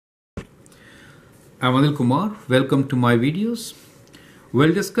I'm Anil Kumar. Welcome to my videos.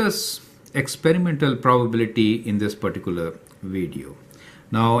 We'll discuss experimental probability in this particular video.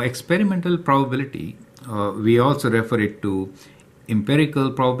 Now, experimental probability, we also refer it to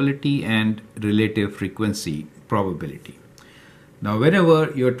empirical probability and relative frequency probability. Now,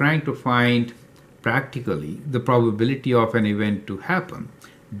 whenever you're trying to find practically the probability of an event to happen,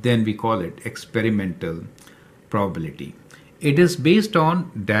 then we call it experimental probability. It is based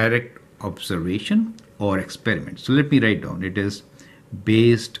on direct observation or experiment. So let me write down, it is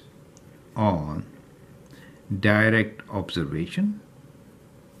based on direct observation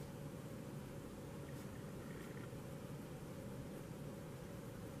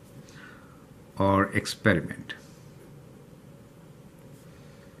or experiment.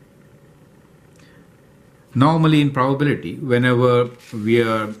 Normally in probability, whenever we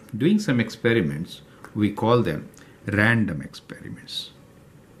are doing some experiments, we call them random experiments.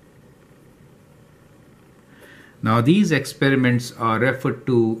 Now these experiments are referred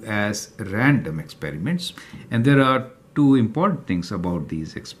to as random experiments, and there are two important things about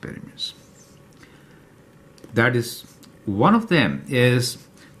these experiments. That is, one of them is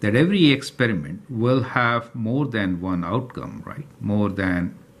that every experiment will have more than one outcome, right? More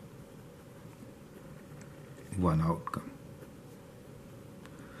than one outcome.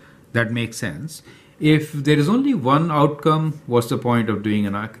 That makes sense. If there is only one outcome, what's the point of doing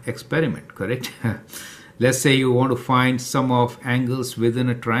an experiment, correct? Let's say you want to find sum of angles within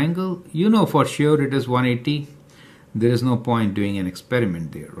a triangle. You know for sure it is 180. There is no point doing an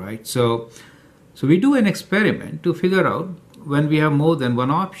experiment there, right? So we do an experiment to figure out when we have more than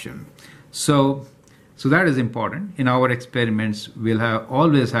one option. So that is important. In our experiments, we'll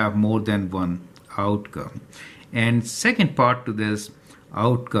always have more than one outcome. And second part to this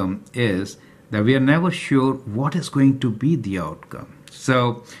outcome is that we are never sure what is going to be the outcome.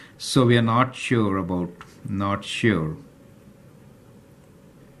 So we are not sure about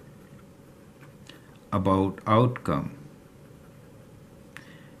outcome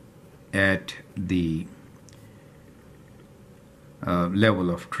at the level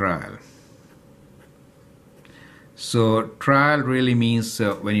of trial. So trial really means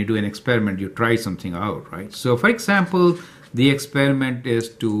when you do an experiment, you try something out, right? So for example, the experiment is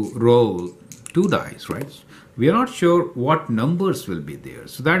to roll two dice, right? We are not sure what numbers will be there.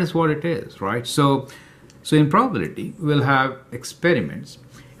 So that is what it is, right? So in probability, we'll have experiments,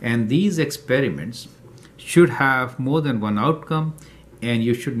 and these experiments should have more than one outcome, and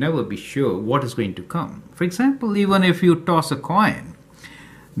you should never be sure what is going to come. For example, even if you toss a coin,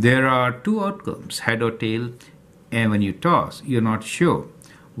 there are two outcomes, head or tail, and when you toss, you're not sure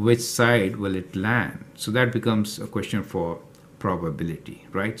which side will it land. So that becomes a question for probability,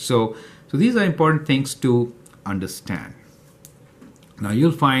 right? So these are important things to understand. Now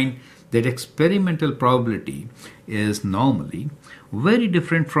you'll find that experimental probability is normally very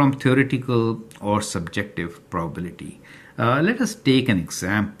different from theoretical or subjective probability. Let us take an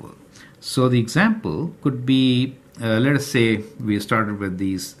example. So the example could be, let us say we started with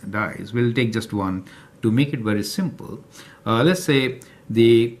these dice. We'll take just one to make it very simple. Let's say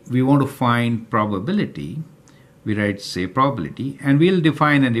we want to find probability. We write say probability, and we'll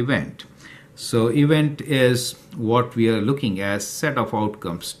define an event. So event is what we are looking as set of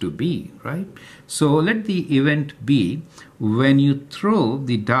outcomes to be, right? So let the event be when you throw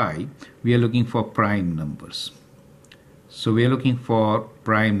the die, we are looking for prime numbers. So we are looking for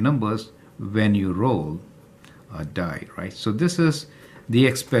prime numbers when you roll a die, right? So this is the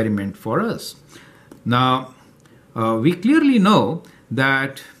experiment for us. Now, we clearly know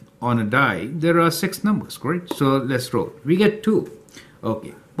that on a die, there are 6 numbers, correct? So let's roll. We get 2.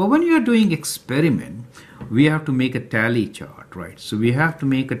 Okay. But when you are doing experiment, we have to make a tally chart, right? So we have to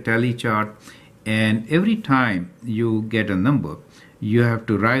make a tally chart, and every time you get a number, you have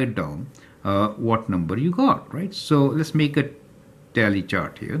to write down what number you got, right? So let's make a tally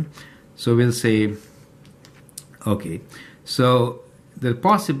chart here. So we'll say, okay, so the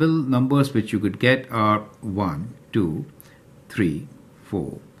possible numbers which you could get are 1, 2, 3,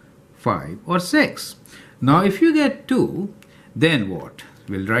 4, 5, or 6. Now if you get 2, then what?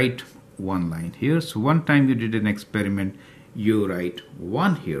 We'll write one line here. So one time you did an experiment, you write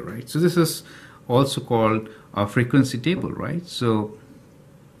 1 here, right? So this is also called a frequency table, right? So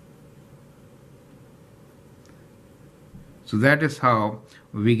that is how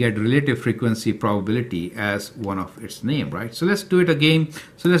we get relative frequency probability as one of its name, right? So let's do it again.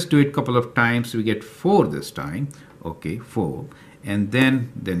 So let's do it a couple of times. We get 4 this time. Okay, 4. And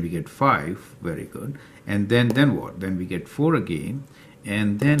then we get 5. Very good. And then what? Then we get 4 again.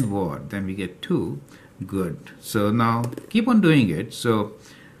 And then what? Then we get 2. Good. So now keep on doing it. So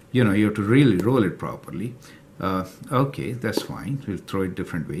you know, you have to really roll it properly. Okay, that's fine. We'll throw it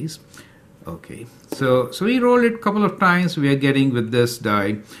different ways. Okay, so we roll it a couple of times. We are getting with this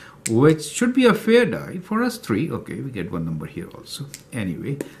die, which should be a fair die for us, 3. Okay, we get one number here also.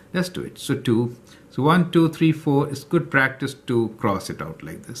 Anyway, let's do it. So 2. So 1, 2, 3, 4. It's good practice to cross it out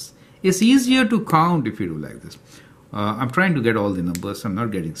like this. It's easier to count if you do like this. I'm trying to get all the numbers. I'm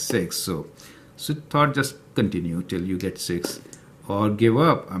not getting 6. So thought just continue till you get 6 or give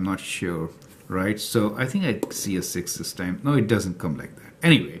up. I'm not sure, right? So I think I see a 6 this time. No, it doesn't come like that.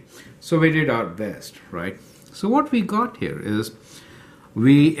 Anyway, so we did our best, right? So what we got here is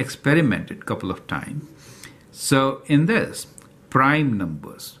we experimented a couple of times. So in this, prime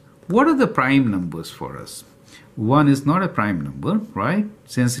numbers. What are the prime numbers for us? 1 is not a prime number, right?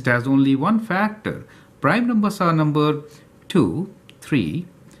 Since it has only one factor. Prime numbers are number 2, 3,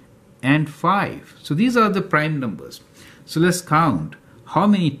 and 5. So these are the prime numbers. So let's count. How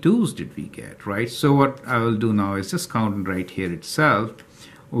many 2's did we get, right? So what I will do now is just count right here itself.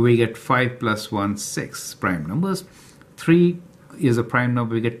 We get 5 plus 1, 6 prime numbers. 3 is a prime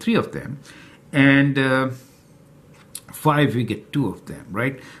number, we get 3 of them. And 5, we get 2 of them,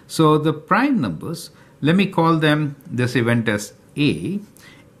 right? So the prime numbers, let me call them this event as A.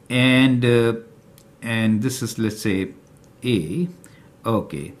 And this is, let's say, A.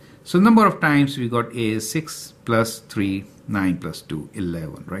 Okay. So number of times we got A is 6 plus 3, 9 plus 2,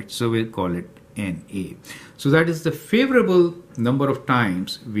 11, right? So we'll call it NA. So that is the favorable number of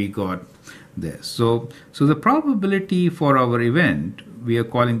times we got this. So the probability for our event, we are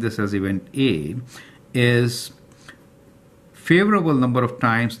calling this as event A, is favorable number of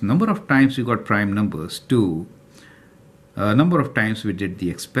times we got prime numbers to number of times we did the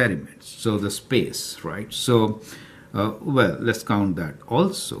experiment. So the space, right? So well, let's count that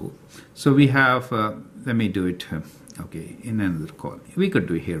also. So we have, let me do it, okay, in another call. We could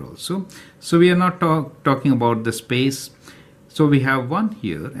do it here also. So we are not talking about the space. So we have 1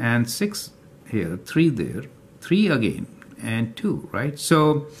 here and 6 here, 3 there, 3 again, and 2, right?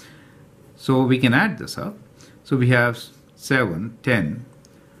 So we can add this up. So we have 7, 10,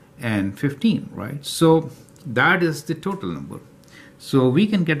 and 15, right? So that is the total number. So we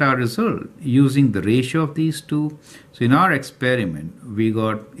can get our result using the ratio of these two. So in our experiment, we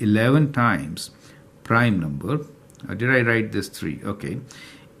got 11 times prime number. Did I write this 3? Okay.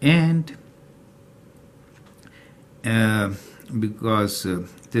 And because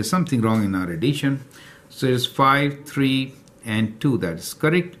there's something wrong in our addition. So it's 5, 3, and 2. That is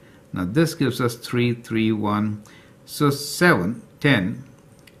correct. Now this gives us 3, 3, 1. So 7, 10,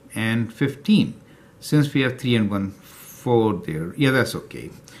 and 15. Since we have 3 and 1, 4 there. Yeah, that's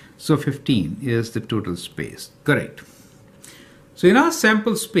okay. So 15 is the total space. Correct. So in our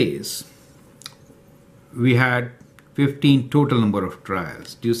sample space, we had 15 total number of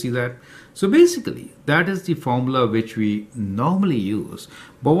trials. Do you see that? So basically, that is the formula which we normally use.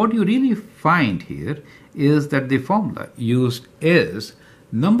 But what you really find here is that the formula used is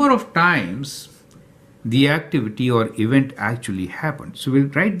number of times the activity or event actually happened. So we'll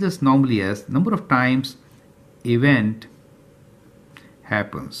write this normally as number of times event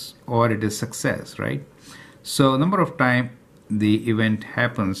happens, or it is success, right? So number of time the event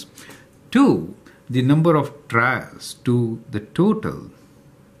happens to the number of trials, to the total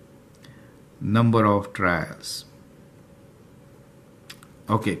number of trials.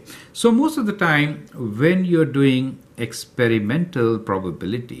 Okay, so most of the time when you're doing experimental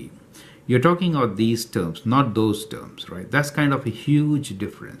probability, you're talking about these terms, not those terms, right? That's kind of a huge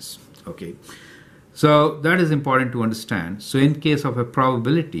difference. Okay, so that is important to understand. So in case of a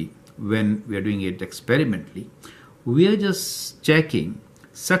probability, when we are doing it experimentally, we are just checking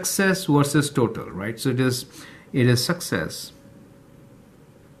success versus total, right? So it is success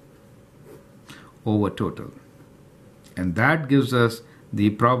over total, and that gives us the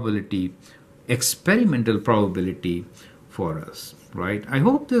probability, experimental probability for us, right? I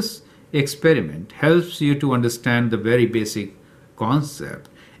hope this experiment helps you to understand the very basic concept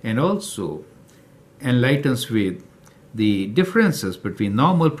and also enlightens with the differences between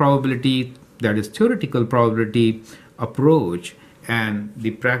normal probability, that is theoretical probability approach, and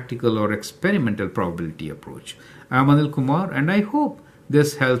the practical or experimental probability approach. I'm Anil Kumar, and I hope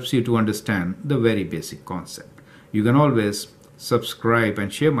this helps you to understand the very basic concept. You can always subscribe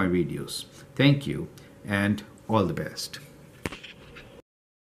and share my videos. Thank you, and all the best.